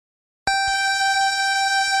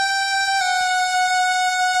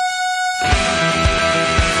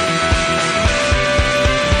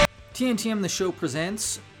TNTM The Show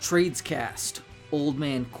presents Tradescast, Old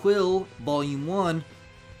Man Quill Volume 1,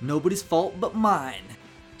 Nobody's Fault But Mine.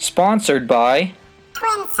 Sponsored by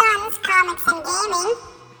Twin Sons Comics and Gaming.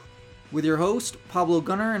 With your host, Pablo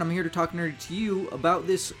Gunner, and I'm here to talk nerdy to you about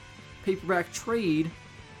this paperback trade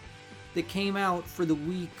that came out for the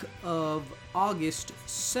week of August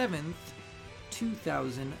 7th,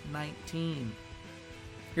 2019.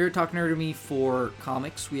 Here at Talk Nerd to Me for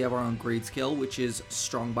comics, we have our own grade scale, which is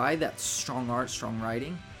strong buy, that's strong art, strong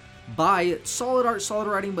writing. Buy, solid art, solid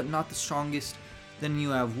writing, but not the strongest. Then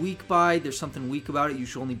you have weak buy, there's something weak about it, you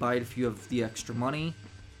should only buy it if you have the extra money.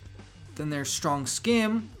 Then there's strong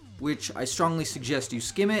skim, which I strongly suggest you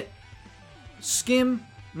skim it. Skim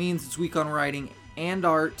means it's weak on writing and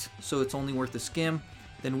art, so it's only worth a skim.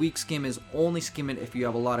 Then weak skim is only skim it if you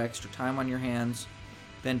have a lot of extra time on your hands.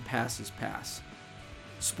 Then pass is pass.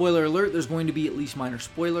 Spoiler alert, there's going to be at least minor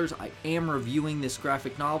spoilers. I am reviewing this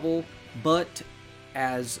graphic novel, but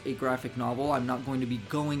as a graphic novel, I'm not going to be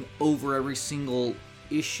going over every single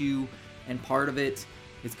issue and part of it.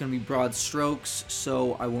 It's going to be broad strokes,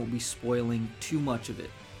 so I won't be spoiling too much of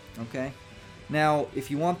it. Okay? Now,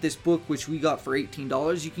 if you want this book, which we got for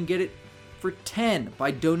 $18, you can get it for $10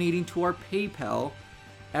 by donating to our PayPal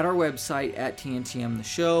at our website at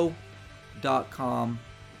tntmtheshow.com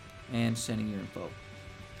and sending your info.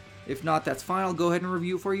 If not, that's fine. I'll go ahead and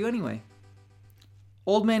review it for you anyway.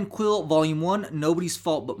 Old Man Quill Volume 1, Nobody's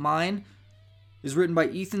Fault But Mine, is written by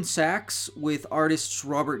Ethan Sachs with artists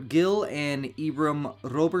Robert Gill and Ibram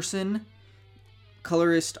Roberson,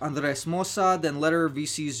 colorist Andres Mosa, then letter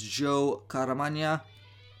VC's Joe Caramagna.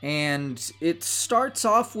 And it starts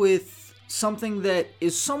off with something that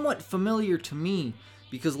is somewhat familiar to me,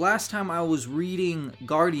 because last time I was reading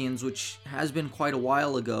Guardians, which has been quite a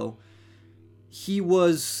while ago,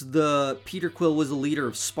 Peter Quill was the leader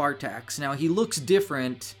of Spartax. Now, he looks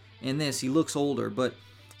different in this. He looks older, but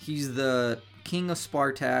he's the king of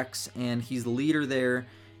Spartax, and he's the leader there.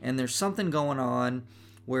 And there's something going on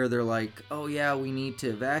where they're like, oh yeah, we need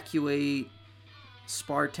to evacuate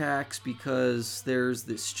Spartax because there's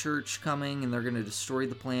this church coming and they're going to destroy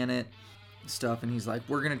the planet and stuff. And he's like,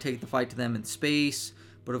 we're going to take the fight to them in space.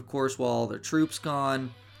 But of course, while all their troops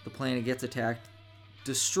gone, the planet gets attacked,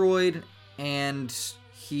 destroyed, and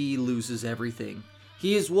he loses everything.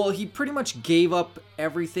 He pretty much gave up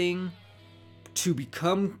everything to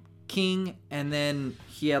become king, and then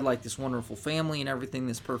he had like this wonderful family and everything,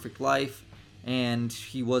 this perfect life, and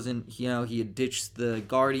he had ditched the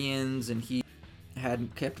Guardians, and he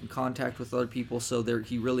hadn't kept in contact with other people, so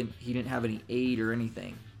he didn't have any aid or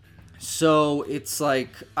anything. So it's like,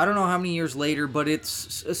 I don't know how many years later, but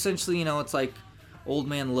it's essentially, it's like Old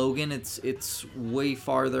Man Logan. It's way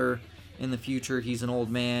farther in the future. He's an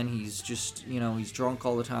old man. He's just, he's drunk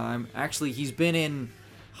all the time. Actually, he's been in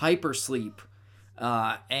hypersleep,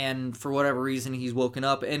 and for whatever reason, he's woken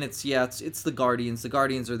up, and it's the Guardians. The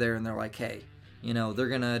Guardians are there, and they're like, hey, they're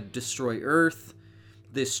gonna destroy Earth.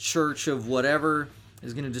 This church of whatever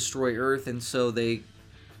is gonna destroy Earth, and so they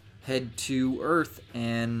head to Earth,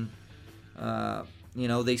 and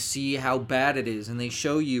they see how bad it is, and they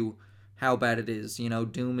show you how bad it is.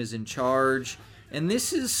 Doom is in charge. And this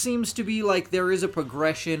seems to be like there is a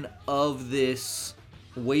progression of this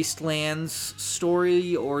Wastelands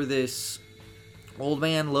story, or this Old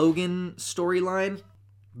Man Logan storyline,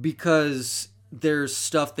 because there's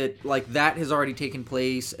stuff that has already taken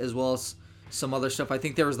place, as well as some other stuff. I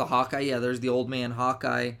think there was the Hawkeye. Yeah, there's the Old Man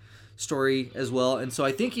Hawkeye story as well. And so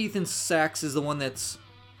I think Ethan Sachs is the one that's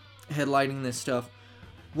headlining this stuff.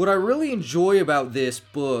 What I really enjoy about this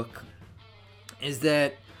book is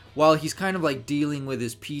that while he's kind of like dealing with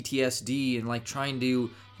his PTSD and like the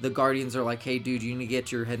Guardians are like, hey dude, you need to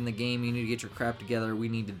get your head in the game, you need to get your crap together, we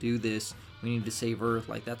need to do this, we need to save Earth,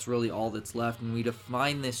 like that's really all that's left, and we need to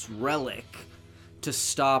find this relic to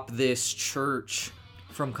stop this church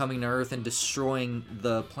from coming to Earth and destroying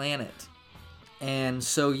the planet. And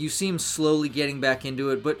so you see him slowly getting back into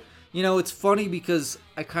it, but it's funny because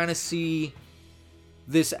I kind of see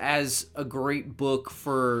this as a great book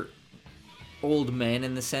for old men,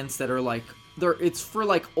 in the sense that are like, it's for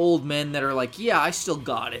like old men that are like, yeah, I still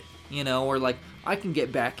got it, or like I can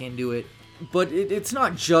get back into it. But it's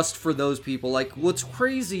not just for those people. Like, what's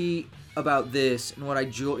crazy about this, and what I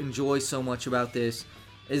enjoy so much about this,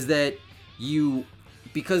 is that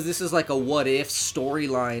because this is like a what if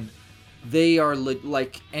storyline, they are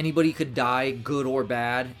like anybody could die, good or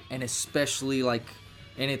bad, and especially and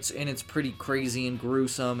it's pretty crazy and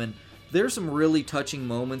gruesome, and there's some really touching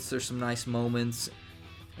moments, there's some nice moments,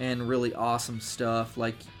 and really awesome stuff.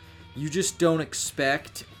 Like, you just don't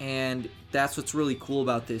expect, and that's what's really cool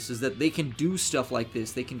about this, is that they can do stuff like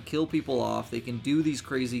this. They can kill people off, they can do these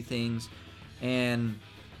crazy things, and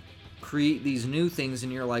create these new things,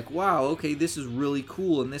 and you're like, wow, okay, this is really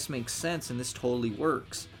cool, and this makes sense, and this totally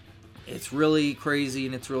works. It's really crazy,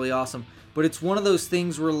 and it's really awesome. But it's one of those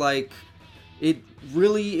things where, like, it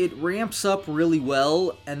ramps up really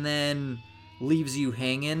well, and then leaves you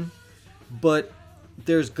hanging, but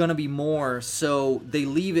there's gonna be more, so they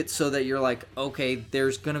leave it so that you're like, okay,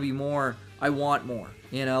 there's gonna be more, I want more,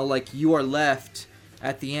 you know, like, you are left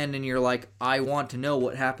at the end and you're like, I want to know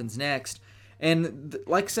what happens next. And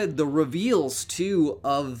like I said, the reveals too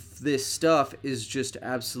of this stuff is just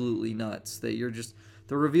absolutely nuts. The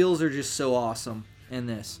reveals are just so awesome in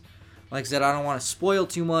this. Like I said, I don't want to spoil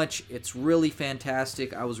too much. It's really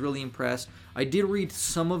fantastic. I was really impressed. I did read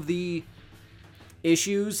some of the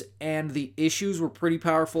issues, and the issues were pretty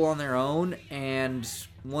powerful on their own. And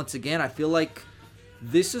once again, I feel like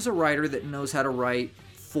this is a writer that knows how to write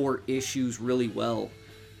 4 issues really well,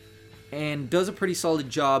 and does a pretty solid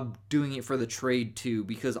job doing it for the trade too,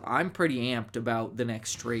 because I'm pretty amped about the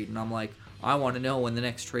next trade, and I'm like, I want to know when the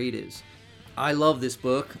next trade is. I love this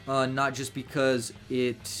book, not just because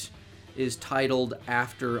it is titled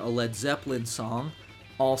after a Led Zeppelin song,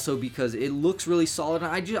 also because it looks really solid.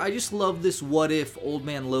 I just love this What If Old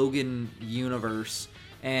Man Logan universe,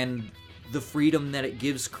 and the freedom that it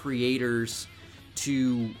gives creators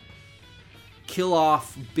to kill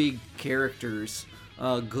off big characters,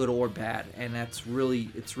 good or bad, and it's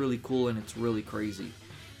really cool, and it's really crazy.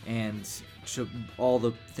 And all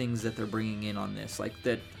the things that they're bringing in on this, like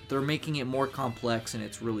that, they're making it more complex, and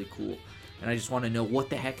it's really cool. And I just want to know, what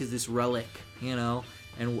the heck is this relic, you know,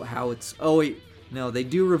 and how it's, oh wait, no, they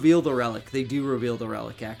do reveal the relic. They do reveal the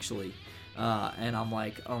relic, actually. And I'm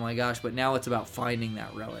like, oh my gosh, but now it's about finding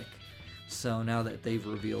that relic. So now that they've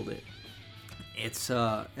revealed it, it's,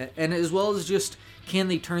 and as well as just, can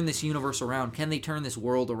they turn this universe around? Can they turn this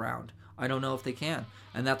world around? I don't know if they can.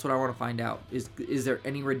 And that's what I want to find out. Is there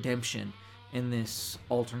any redemption in this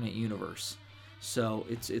alternate universe? So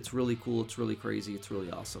it's really cool. It's really crazy. It's really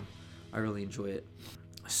awesome. I really enjoy it.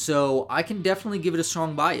 So I can definitely give it a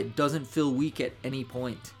strong buy. It doesn't feel weak at any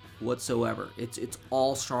point whatsoever. It's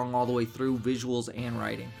all strong all the way through, visuals and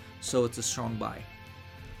writing. So it's a strong buy.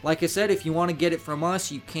 Like I said, if you want to get it from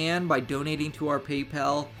us, you can by donating to our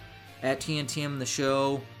PayPal at TNTM the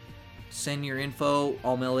show. Send your info.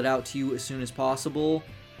 I'll mail it out to you as soon as possible.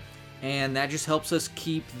 And that just helps us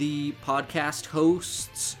keep the podcast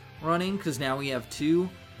hosts running, because now we have 2.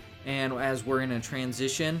 And as we're in a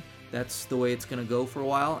transition, that's the way it's going to go for a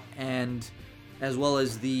while. And as well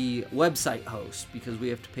as the website host, because we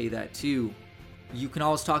have to pay that too. You can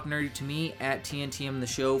always talk nerdy to me at TNTM the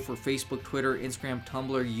show for Facebook, Twitter, Instagram,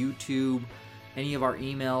 Tumblr, YouTube, any of our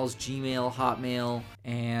emails, Gmail, Hotmail,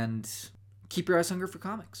 and keep your eyes hungry for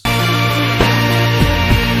comics.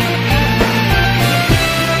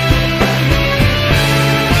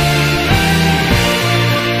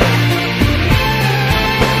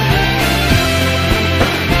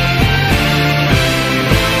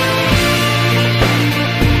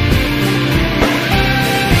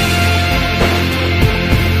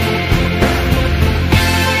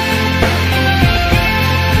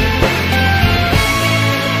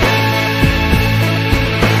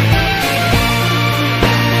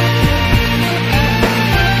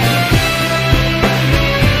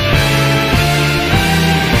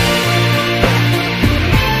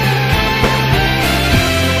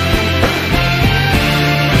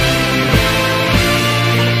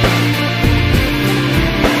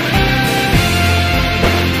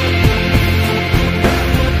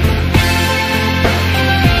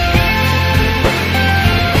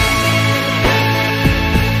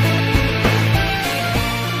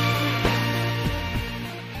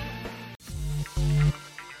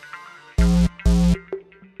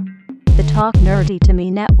 Talk Nerdy to Me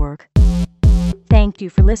Network. Thank you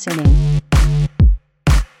for listening.